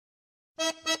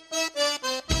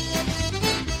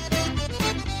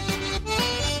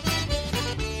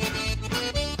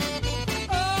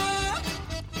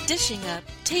Dishing up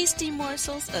tasty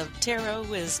morsels of tarot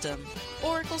wisdom,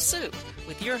 Oracle Soup,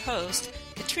 with your host,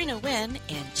 Katrina Wynn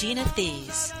and Gina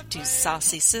Thies, two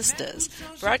saucy sistas,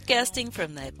 broadcasting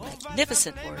from the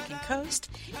magnificent Oregon coast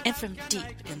and from deep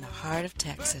in the heart of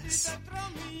Texas.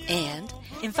 And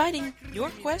inviting your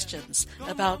questions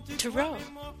about tarot,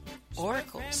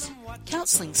 oracles,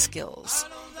 counseling skills,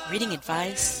 reading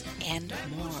advice, and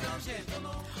more.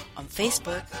 On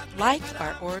Facebook, like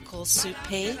our Oracle Soup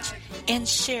page and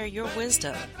share your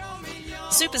wisdom.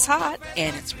 Soup is hot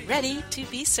and it's ready to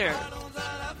be served.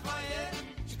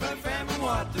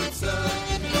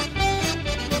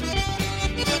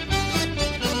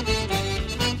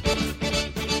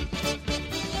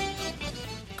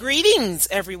 Greetings,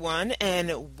 everyone,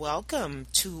 and welcome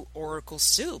to Oracle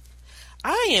Soup.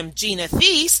 I am Gina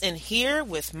Thies, and here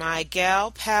with my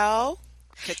gal pal,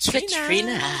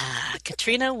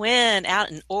 Katrina Wynn,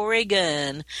 out in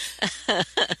Oregon.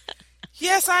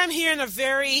 Yes, I'm here in a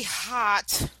very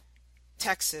hot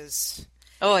Texas.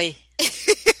 Oi.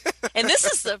 And this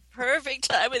is the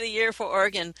perfect time of the year for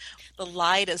Oregon. The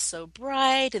light is so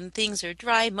bright and things are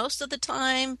dry most of the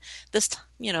time,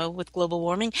 with global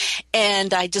warming.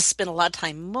 And I just spend a lot of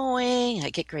time mowing.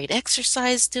 I get great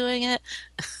exercise doing it.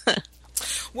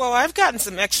 Well, I've gotten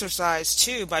some exercise,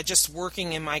 too, by just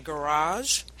working in my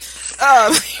garage.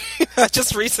 I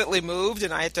just recently moved,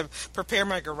 and I had to prepare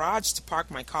my garage to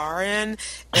park my car in.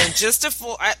 And just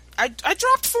I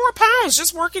dropped 4 pounds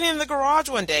just working in the garage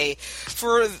one day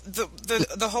for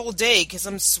the whole day because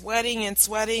I'm sweating and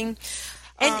sweating.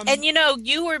 And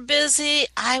you were busy,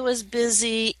 I was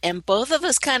busy, and both of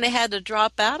us kind of had to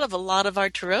drop out of a lot of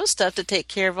our tarot stuff to take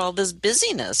care of all this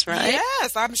busyness, right?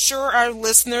 Yes, I'm sure our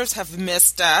listeners have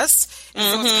missed us. And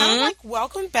so it's kind of like,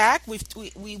 welcome back.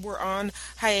 We were on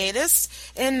hiatus,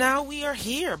 and now we are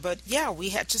here. But yeah, we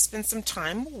had to spend some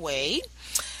time away.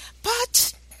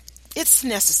 But it's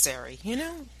necessary,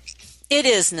 It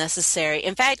is necessary.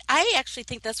 In fact, I actually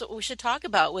think that's what we should talk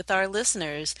about with our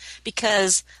listeners,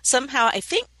 because somehow I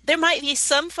think there might be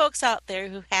some folks out there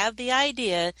who have the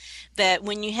idea that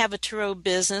when you have a tarot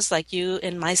business like you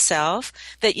and myself,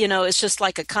 that, it's just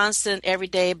like a constant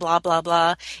everyday blah, blah,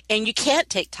 blah, and you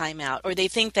can't take time out. Or they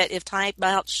think that if time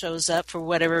out shows up for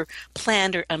whatever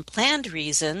planned or unplanned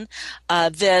reason,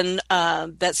 then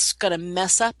that's going to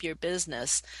mess up your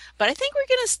business. But I think we're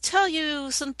going to tell you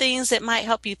some things that might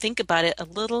help you think about it a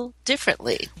little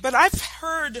differently. But I've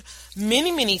heard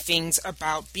many, many things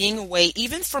about being away,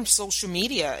 even from social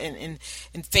media and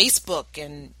Facebook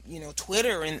and,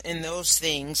 Twitter and those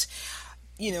things,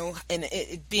 and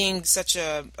it being such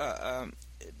a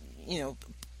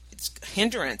it's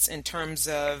hindrance in terms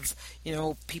of,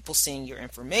 people seeing your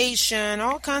information,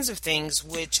 all kinds of things,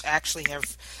 which actually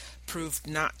have proved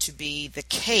not to be the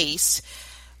case.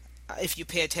 If you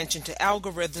pay attention to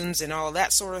algorithms and all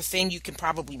that sort of thing, you can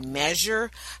probably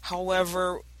measure.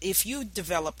 However, if you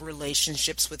develop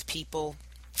relationships with people,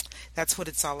 that's what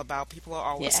it's all about. People are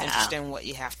always interested in what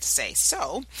you have to say.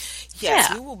 So,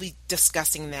 yes, we will be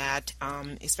discussing that,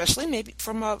 especially maybe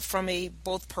from a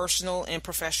both personal and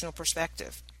professional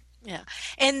perspective. Yeah.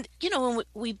 And, when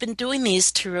we've been doing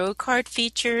these tarot card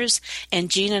features, and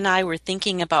Gina and I were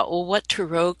thinking about, what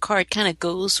tarot card kind of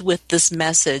goes with this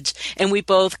message? And we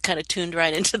both kind of tuned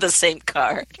right into the same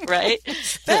card, right?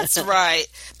 That's right.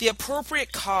 The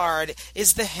appropriate card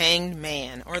is the Hanged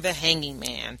Man or the Hanging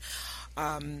Man.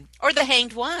 Or the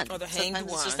Hanged One. Or the Hanged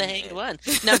Sometimes One. It's just the Hanged One.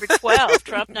 Number 12,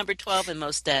 Trump number 12 in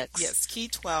most decks. Yes, key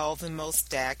 12 in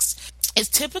most decks. It's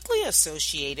typically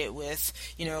associated with,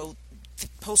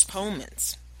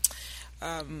 postponements,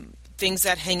 things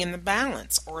that hang in the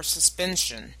balance or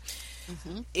suspension.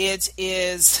 Mm-hmm. It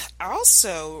is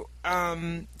also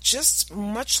just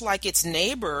much like its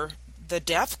neighbor, the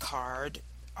Death card,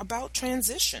 about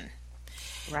transition.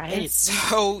 Right.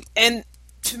 And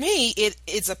to me,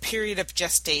 it's a period of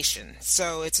gestation.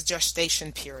 So it's a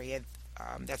gestation period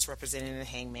that's represented in the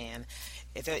Hangman.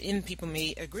 And people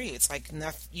may agree. It's like,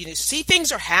 see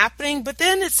things are happening, but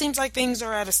then it seems like things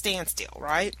are at a standstill,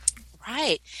 right?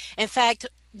 Right. In fact,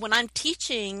 when I'm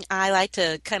teaching, I like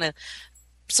to kind of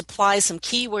supply some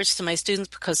keywords to my students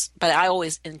but I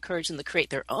always encourage them to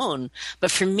create their own.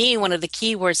 But for me, one of the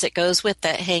keywords that goes with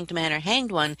that Hanged Man or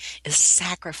Hanged One is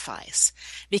sacrifice,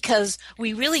 because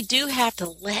we really do have to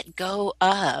let go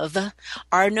of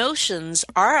our notions,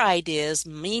 our ideas,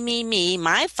 me,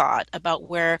 my thought about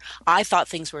where I thought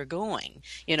things were going.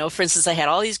 For instance, I had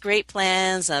all these great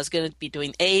plans, and I was going to be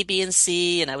doing A, B, and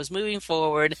C, and I was moving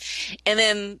forward, and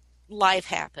then life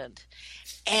happened.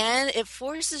 And it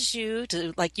forces you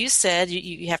to, like you said,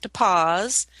 you have to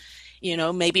pause.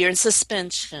 Maybe you're in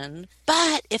suspension.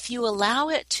 But if you allow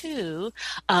it to,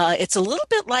 it's a little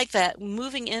bit like that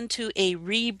moving into a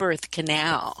rebirth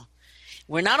canal.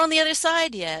 We're not on the other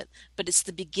side yet, but it's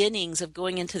the beginnings of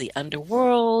going into the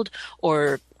underworld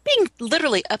or being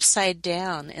literally upside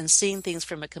down and seeing things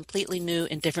from a completely new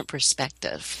and different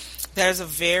perspective. That is a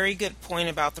very good point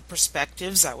about the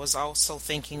perspectives. I was also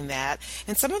thinking that.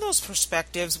 And some of those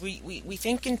perspectives, we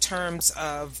think in terms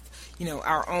of,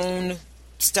 our own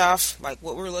stuff, like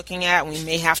what we're looking at. We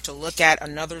may have to look at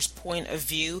another's point of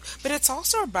view, but it's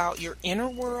also about your inner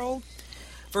world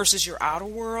versus your outer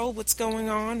world, what's going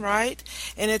on, right?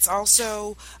 And it's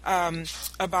also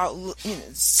about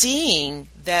seeing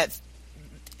that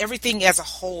everything as a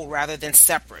whole rather than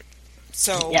separate.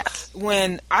 So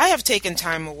when I have taken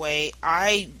time away,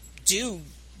 I do,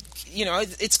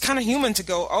 it's kind of human to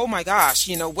go, oh my gosh,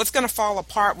 what's going to fall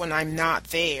apart when I'm not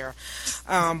there?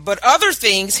 But other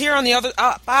things here on the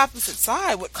opposite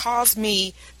side, what caused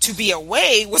me to be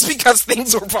away was because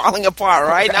things were falling apart,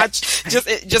 right? Not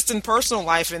just in personal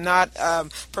life and not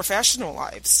professional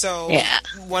life. So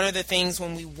one of the things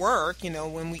when we work,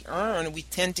 when we earn, we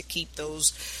tend to keep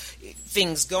those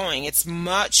things going. It's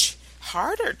much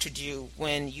harder to do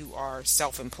when you are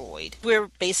self-employed. We're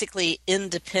basically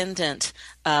independent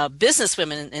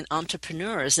businesswomen and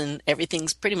entrepreneurs, and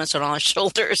everything's pretty much on our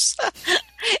shoulders,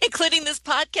 including this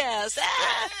podcast.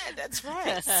 Yeah, that's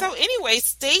right. So anyway,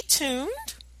 stay tuned.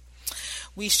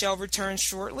 We shall return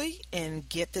shortly and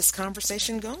get this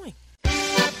conversation going.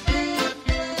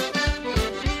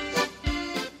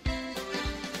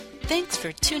 Thanks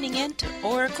for tuning in to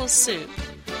Oracle Soup.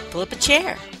 Pull up a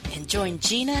chair and join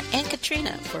Gina and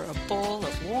Katrina for a bowl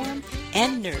of warm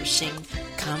and nourishing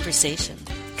conversation.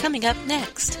 Coming up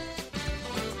next.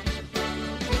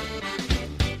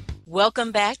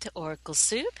 Welcome back to Oracle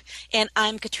Soup, and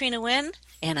I'm Katrina Wynn,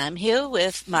 and I'm here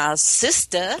with my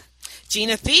sister,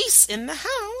 Gina Thies, in the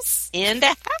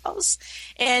house.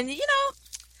 And,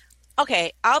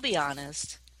 okay, I'll be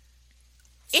honest.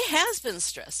 It has been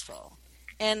stressful.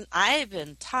 And I've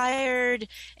been tired,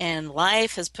 and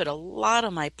life has put a lot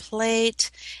on my plate,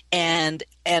 and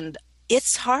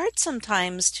it's hard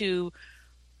sometimes to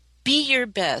be your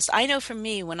best. I know for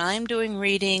me, when I'm doing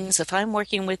readings, if I'm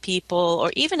working with people,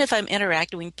 or even if I'm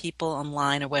interacting with people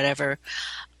online or whatever,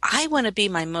 I want to be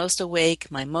my most awake,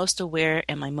 my most aware,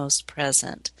 and my most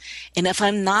present. And if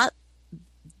I'm not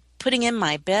putting in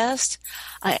my best,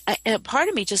 part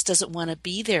of me just doesn't want to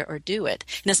be there or do it.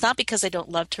 And it's not because I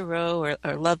don't love tarot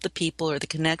or love the people or the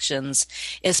connections.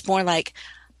 It's more like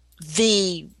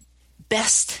the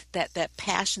best, that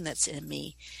passion that's in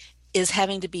me is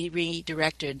having to be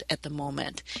redirected at the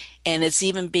moment. And it's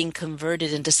even being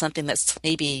converted into something that's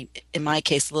maybe, in my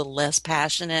case, a little less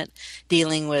passionate,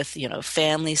 dealing with,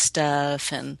 family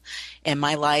stuff and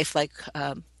my life, like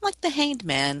the Hanged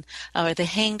Man or the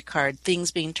Hanged card,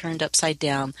 things being turned upside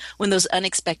down when those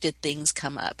unexpected things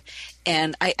come up.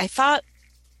 And I thought,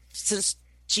 since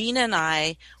Gina and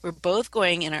I were both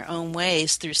going in our own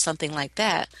ways through something like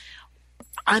that,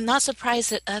 I'm not surprised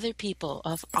that other people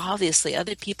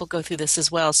go through this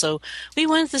as well. So we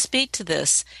wanted to speak to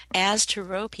this as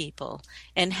tarot people,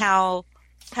 and how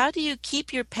do you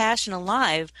keep your passion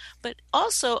alive, but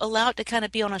also allow it to kind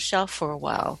of be on a shelf for a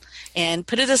while and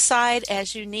put it aside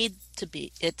as you need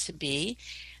it to be,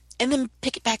 and then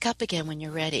pick it back up again when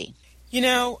you're ready.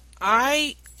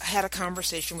 I had a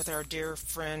conversation with our dear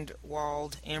friend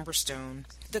Wald Amberstone.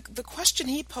 The question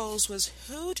he posed was,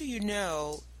 who do you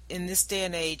know in this day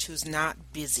and age who's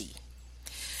not busy?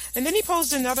 And then he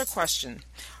posed another question: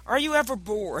 are you ever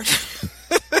bored?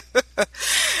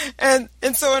 and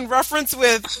so in reference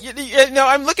with,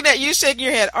 I'm looking at you shaking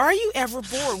your head. Are you ever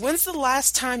bored? When's the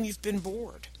last time you've been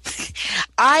bored?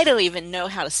 I don't even know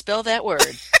how to spell that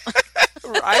word.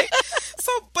 Right?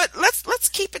 So, but let's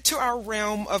keep it to our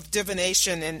realm of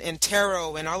divination and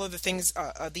tarot and all of the things,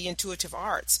 the intuitive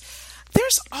arts.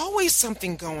 There's always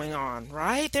something going on,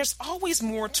 right? There's always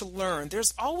more to learn.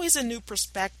 There's always a new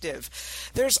perspective.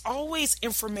 There's always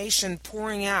information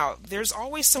pouring out. There's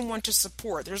always someone to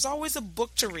support. There's always a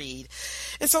book to read.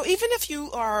 And so even if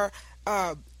you are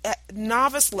at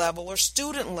novice level or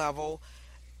student level,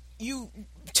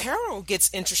 tarot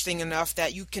gets interesting enough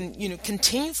that you can,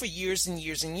 continue for years and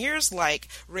years and years. Like,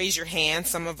 raise your hand.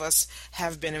 Some of us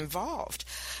have been involved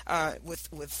with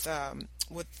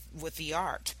the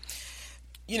art.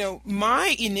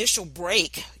 My initial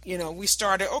break, we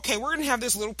started, okay, we're going to have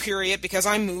this little period because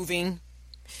I'm moving.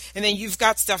 And then you've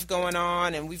got stuff going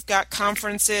on, and we've got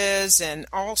conferences and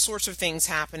all sorts of things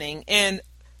happening. And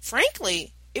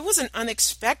frankly, it was an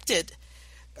unexpected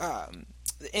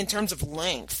in terms of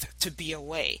length to be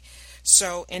away.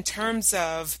 So in terms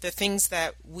of the things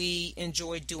that we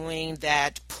enjoy doing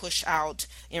that push out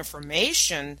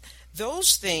information,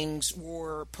 those things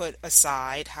were put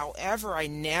aside. However, I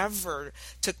never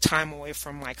took time away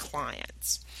from my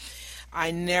clients.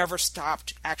 I never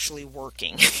stopped actually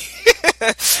working.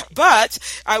 But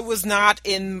I was not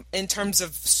in terms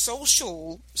of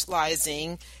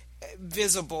socializing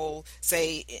visible,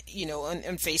 say,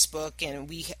 on Facebook, and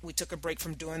we took a break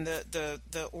from doing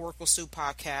the Oracle Soup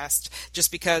podcast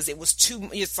just because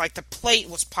it's like the plate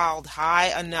was piled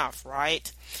high enough, right?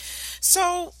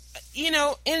 So,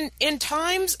 in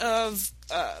times of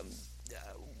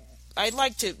I'd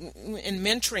like to, in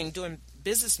mentoring, doing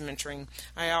business mentoring,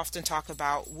 I often talk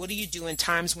about what do you do in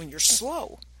times when you're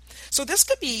slow. So this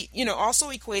could be, also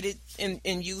equated and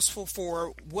useful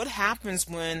for what happens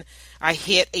when I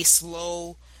hit a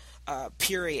slow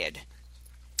period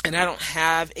and I don't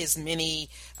have as many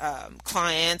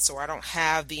clients, or I don't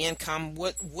have the income.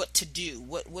 What to do?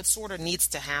 What sort of needs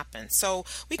to happen? So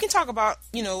we can talk about,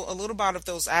 a little bit of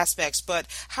those aspects, but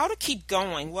how to keep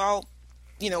going. Well,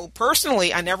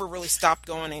 personally, I never really stopped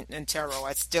going in tarot.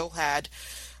 I still had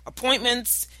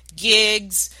appointments,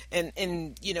 gigs, and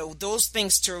those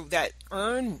things that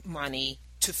earn money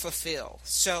to fulfill.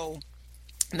 So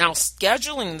now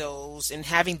scheduling those and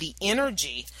having the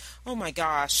energy, oh my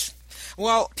gosh.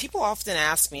 Well, people often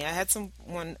ask me, I had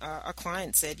a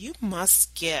client said, you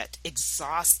must get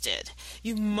exhausted.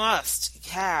 You must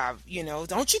have,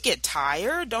 don't you get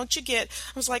tired? I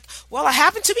was like, well, I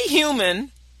happen to be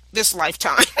human this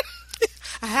lifetime.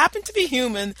 I happen to be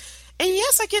human. And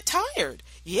yes, I get tired.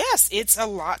 Yes, it's a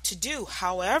lot to do.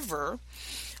 However,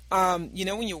 when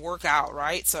you work out,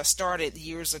 right? So I started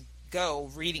years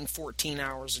ago reading 14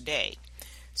 hours a day.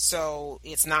 So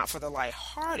it's not for the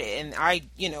lighthearted. And I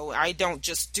don't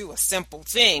just do a simple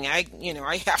thing. I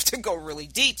have to go really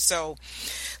deep. So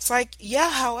it's like,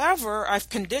 however, I've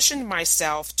conditioned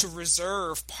myself to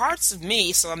reserve parts of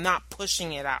me so I'm not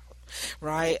pushing it out.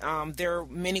 Right. There are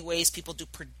many ways people do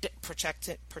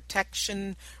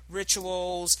protection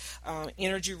rituals,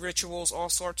 energy rituals, all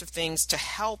sorts of things to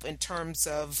help in terms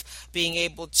of being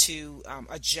able to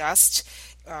adjust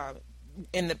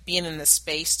being in the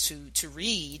space to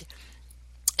read.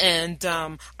 And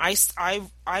I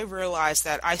realize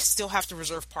that I still have to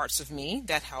reserve parts of me.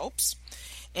 That helps.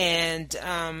 And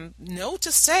know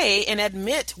to say and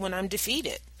admit when I'm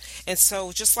defeated. And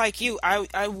so just like you,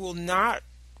 I will not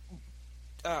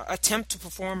attempt to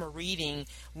perform a reading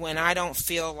when I don't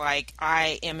feel like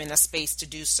I am in a space to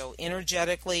do so,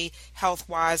 energetically,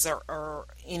 health-wise, or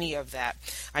any of that.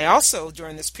 I also,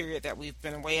 during this period that we've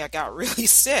been away, I got really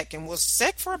sick and was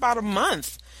sick for about a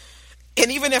month. And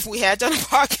even if we had done a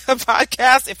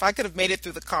podcast, if I could have made it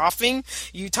through the coughing,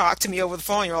 you talked to me over the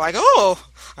phone, you're like, oh,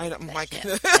 I'm like...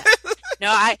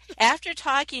 No, after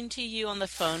talking to you on the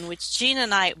phone, which Gina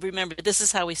and I, remember, this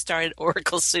is how we started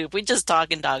Oracle Soup. We just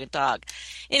talk and talk and talk.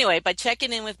 Anyway, by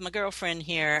checking in with my girlfriend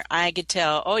here, I could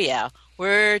tell, oh yeah,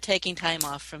 we're taking time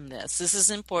off from this. This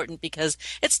is important because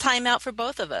it's time out for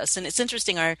both of us. And it's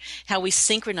interesting how we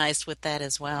synchronized with that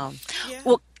as well. Yeah.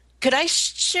 Well, could I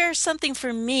share something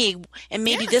for me? And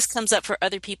maybe this comes up for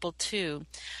other people too.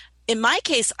 In my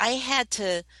case, I had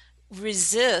to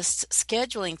resist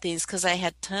scheduling things because I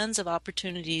had tons of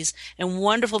opportunities and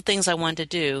wonderful things I wanted to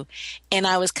do, and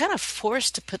I was kind of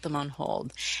forced to put them on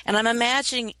hold. And I'm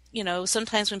imagining,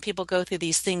 sometimes when people go through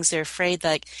these things, they're afraid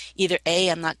like either A,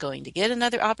 I'm not going to get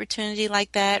another opportunity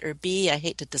like that, or B, I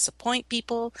hate to disappoint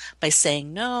people by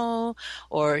saying no,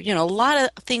 or, a lot of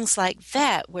things like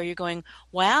that where you're going,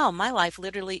 wow, my life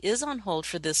literally is on hold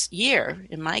for this year,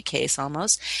 in my case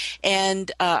almost, and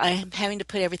I'm having to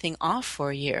put everything off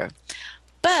for a year.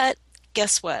 But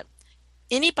guess what?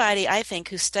 Anybody, I think,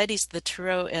 who studies the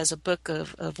Tarot as a book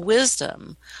of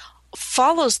wisdom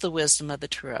follows the wisdom of the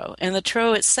Tarot. And the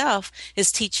Tarot itself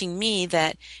is teaching me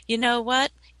that, you know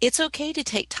what? It's okay to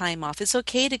take time off. It's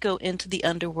okay to go into the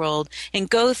underworld and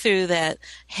go through that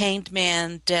hanged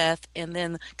man, death, and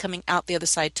then coming out the other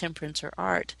side, temperance or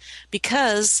art.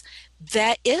 Because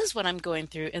that is what I'm going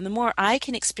through. And the more I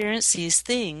can experience these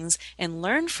things and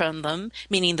learn from them,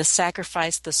 meaning the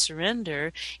sacrifice, the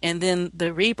surrender, and then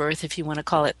the rebirth, if you want to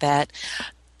call it that,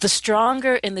 the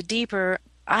stronger and the deeper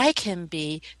I can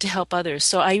be to help others.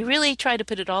 So I really try to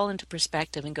put it all into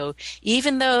perspective and go,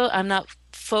 even though I'm not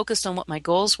focused on what my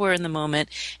goals were in the moment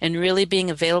and really being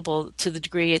available to the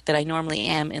degree that I normally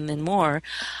am and then more,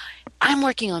 I'm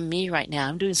working on me right now.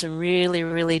 I'm doing some really,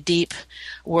 really deep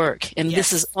work, and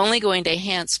this is Yes. only going to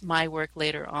enhance my work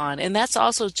later on. And that's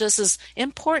also just as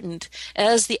important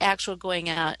as the actual going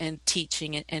out and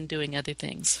teaching and doing other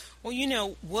things.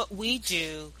 Well, what we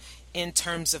do in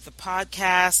terms of the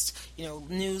podcast,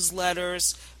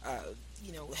 newsletters,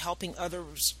 helping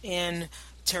others in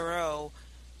tarot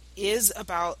is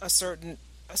about a certain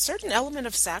element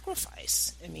of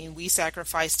sacrifice. I mean, we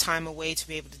sacrifice time away to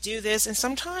be able to do this, and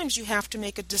sometimes you have to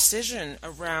make a decision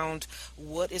around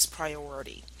what is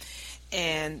priority.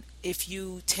 And if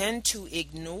you tend to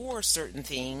ignore certain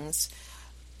things,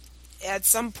 at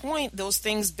some point those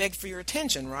things beg for your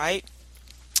attention, right?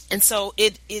 And so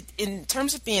it in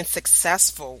terms of being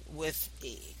successful with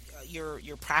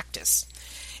your practice,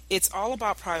 it's all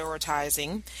about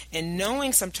prioritizing and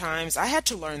knowing. Sometimes I had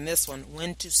to learn this one,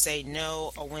 when to say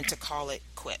no or when to call it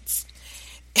quits.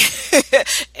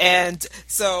 And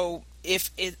so if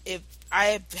I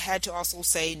have had to also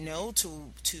say no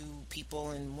to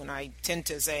people, and when I tend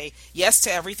to say yes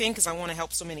to everything because I want to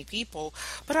help so many people,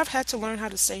 but I've had to learn how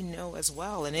to say no as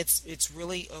well, and it's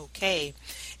really okay.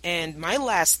 And my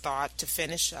last thought to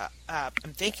finish up,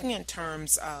 I'm thinking in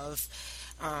terms of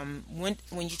when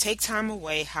you take time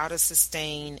away, how to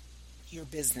sustain your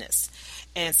business.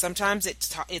 And sometimes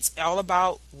it's all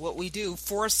about what we do,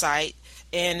 foresight,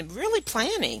 and really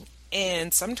planning.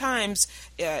 And sometimes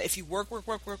if you work,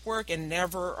 and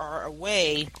never are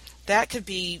away, that could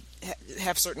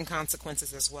have certain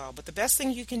consequences as well. But the best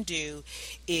thing you can do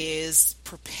is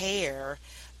prepare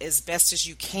as best as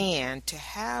you can to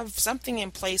have something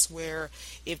in place where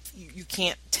if you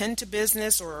can't tend to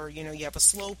business, or you have a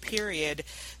slow period,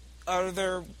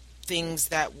 other things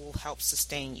that will help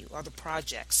sustain you, other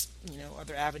projects,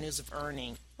 other avenues of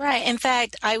earning. Right. In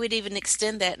fact, I would even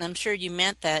extend that, and I'm sure you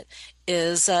meant that,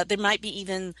 is there might be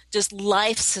even just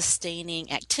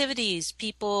life-sustaining activities,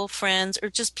 people, friends, or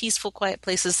just peaceful, quiet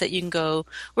places that you can go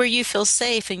where you feel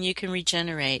safe and you can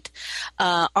regenerate.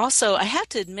 Also, I have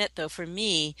to admit, though, for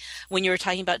me, when you were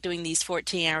talking about doing these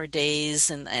 14-hour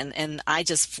days, and I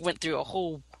just went through a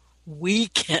whole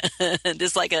week,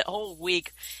 just like a whole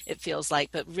week, it feels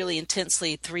like, but really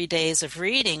intensely 3 days of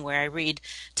reading where I read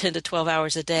 10 to 12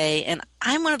 hours a day. And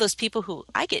I'm one of those people who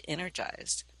I get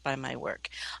energized by my work.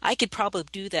 I could probably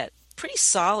do that pretty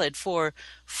solid for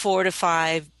 4 to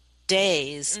 5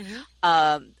 days.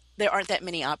 Mm-hmm. There aren't that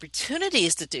many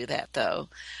opportunities to do that, though.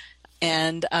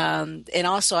 And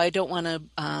also I don't want to,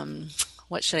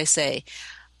 what should I say?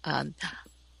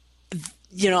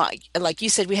 Like you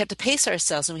said, we have to pace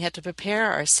ourselves and we have to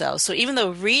prepare ourselves. So even though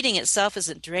reading itself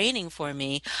isn't draining for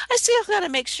me, I still got to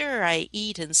make sure I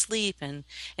eat and sleep and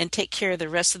take care of the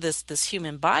rest of this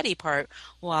human body part,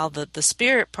 while the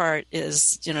spirit part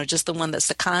is, just the one that's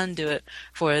the conduit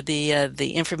for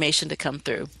the information to come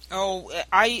through. Oh,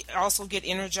 I also get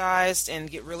energized and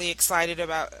get really excited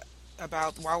about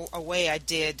while away. I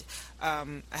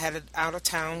had an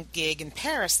out-of-town gig in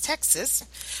Paris, Texas,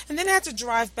 and then I had to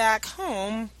drive back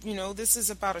home. This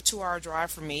is about a 2-hour drive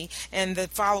for me, and the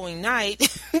following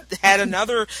night had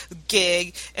another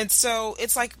gig. And so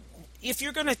it's like, if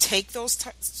you're going to take those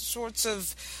sorts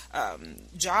of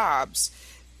jobs,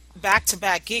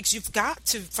 back-to-back gigs, you've got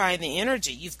to find the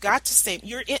energy. You've got to stay.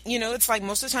 It's like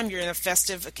most of the time you're in a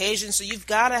festive occasion, so you've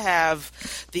got to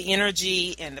have the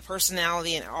energy and the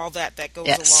personality and all that goes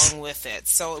along with it.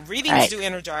 So readings do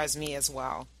energize me as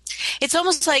well. It's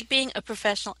almost like being a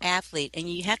professional athlete, and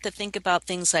you have to think about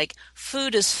things like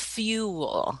food is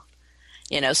fuel.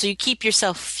 So you keep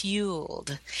yourself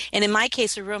fueled. And in my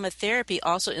case, aromatherapy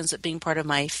also ends up being part of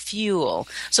my fuel.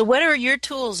 So what are your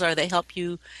tools that help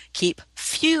you keep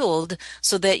fueled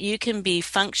so that you can be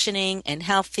functioning and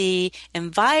healthy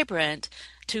and vibrant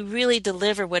to really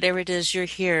deliver whatever it is you're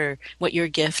here, what your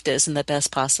gift is, in the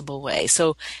best possible way?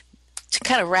 So to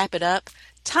kind of wrap it up,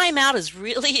 time out is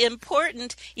really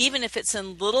important, even if it's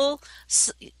in little,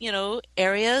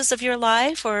 areas of your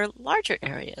life or larger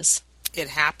areas. It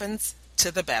happens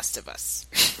to the best of us.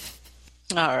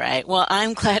 All right. Well,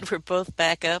 I'm glad we're both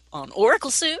back up on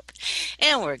Oracle Soup,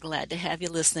 and we're glad to have you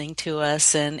listening to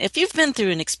us. And if you've been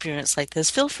through an experience like this,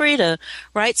 feel free to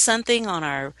write something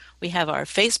on we have our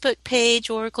Facebook page,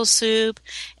 Oracle Soup,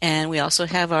 and we also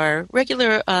have our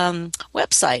regular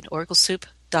website,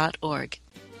 oraclesoup.org.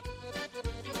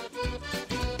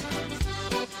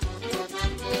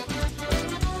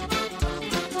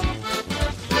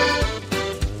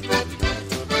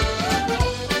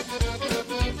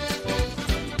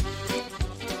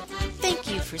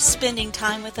 For spending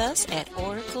time with us at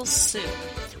Oracle Soup.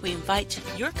 We invite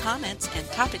your comments and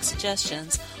topic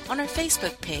suggestions on our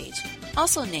Facebook page,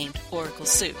 also named Oracle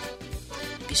Soup.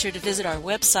 Be sure to visit our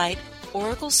website,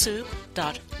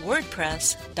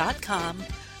 oraclesoup.wordpress.com,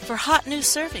 for hot new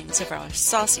servings of our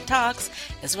saucy talks,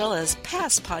 as well as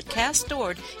past podcasts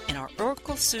stored in our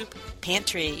Oracle Soup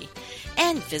pantry.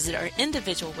 And visit our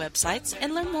individual websites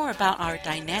and learn more about our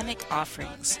dynamic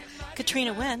offerings.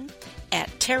 Katrina Wynn at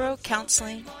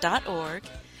tarotcounseling.org.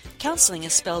 Counseling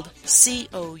is spelled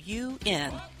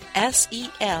COUNSELING.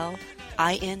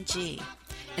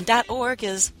 And .org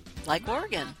is like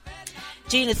Oregon.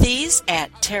 Gina Thies at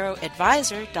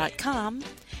tarotadvisor.com.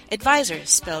 Advisor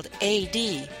spelled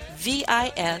ADVISOR.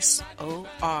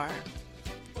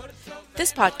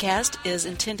 This podcast is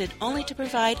intended only to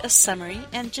provide a summary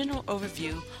and general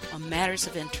overview on matters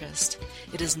of interest.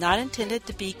 It is not intended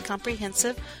to be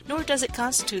comprehensive, nor does it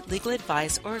constitute legal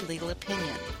advice or legal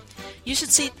opinion. You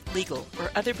should seek legal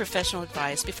or other professional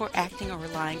advice before acting or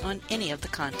relying on any of the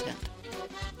content.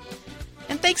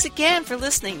 And thanks again for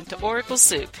listening to Oracle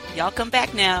Soup. Y'all come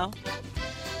back now.